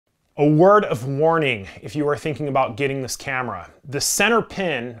A word of warning if you are thinking about getting this camera. The center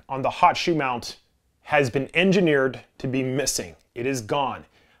pin on the hot shoe mount has been engineered to be missing. It is gone.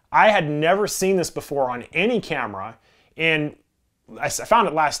 I had never seen this before on any camera, and I found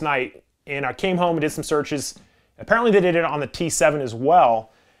it last night, and I came home and did some searches. Apparently they did it on the T7 as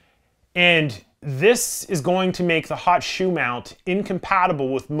well, and this is going to make the hot shoe mount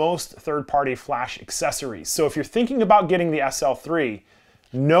incompatible with most third-party flash accessories. So if you're thinking about getting the SL3,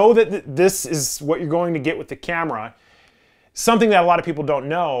 know that this is what you're going to get with the camera. Something that a lot of people don't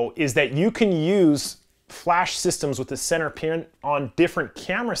know is that you can use flash systems with the center pin on different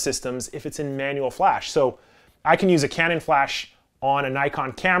camera systems if it's in manual flash. So I can use a Canon flash on a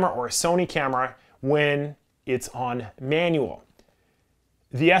Nikon camera or a Sony camera when it's on manual.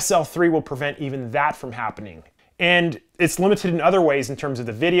 The SL3 will prevent even that from happening. And it's limited in other ways in terms of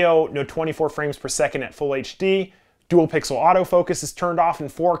the video, no 24 frames per second at full HD, dual pixel autofocus is turned off in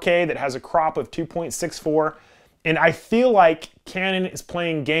 4K that has a crop of 2.64. And I feel like Canon is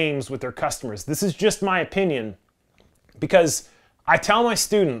playing games with their customers. This is just my opinion, because I tell my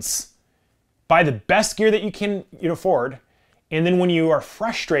students, buy the best gear that you can afford, and then when you are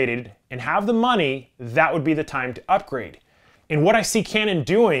frustrated and have the money, that would be the time to upgrade. And what I see Canon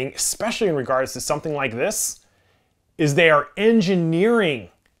doing, especially in regards to something like this, is they are engineering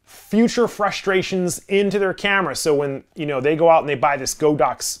future frustrations into their camera. So when they go out and they buy this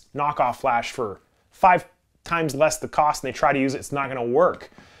Godox knockoff flash for 5 times less the cost and they try to use it, it's not going to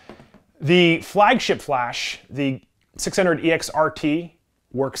work. The flagship flash, the 600EX RT,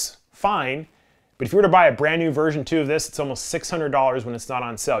 works fine, but if you were to buy a brand new version 2 of this, it's almost $600 when it's not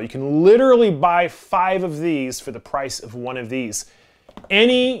on sale. You can literally buy 5 of these for the price of 1 of these.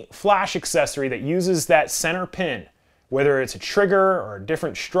 Any flash accessory that uses that center pin, whether it's a trigger or a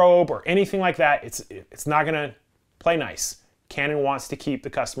different strobe or anything like that, it's not gonna play nice. Canon wants to keep the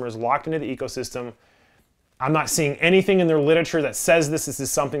customers locked into the ecosystem. I'm not seeing anything in their literature that says this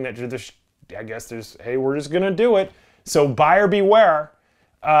is something that I guess there's, hey, we're just gonna do it. So buyer beware.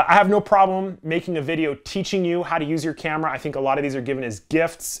 I have no problem making a video teaching you how to use your camera. I think a lot of these are given as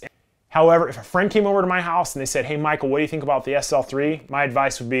gifts. However, if a friend came over to my house and they said, hey Michael, what do you think about the SL3? My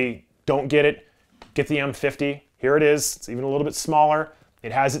advice would be, don't get it, get the M50. Here it is, it's even a little bit smaller.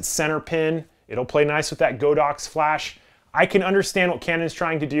 It has its center pin. It'll play nice with that Godox flash. I can understand what Canon's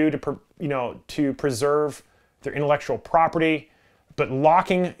trying to do to preserve their intellectual property, but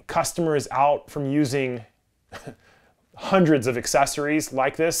locking customers out from using hundreds of accessories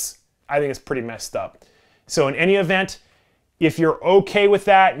like this, I think it's pretty messed up. So in any event, if you're okay with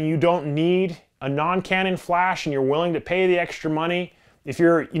that and you don't need a non-Canon flash and you're willing to pay the extra money, if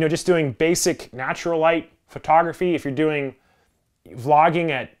you're just doing basic natural light photography, if you're doing vlogging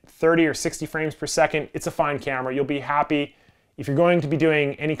at 30 or 60 frames per second, it's a fine camera. You'll be happy. If you're going to be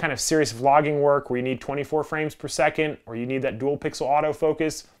doing any kind of serious vlogging work where you need 24 frames per second, or you need that dual pixel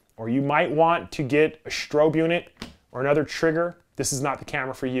autofocus, or you might want to get a strobe unit or another trigger, this is not the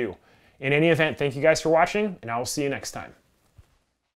camera for you. In any event, thank you guys for watching, and I will see you next time.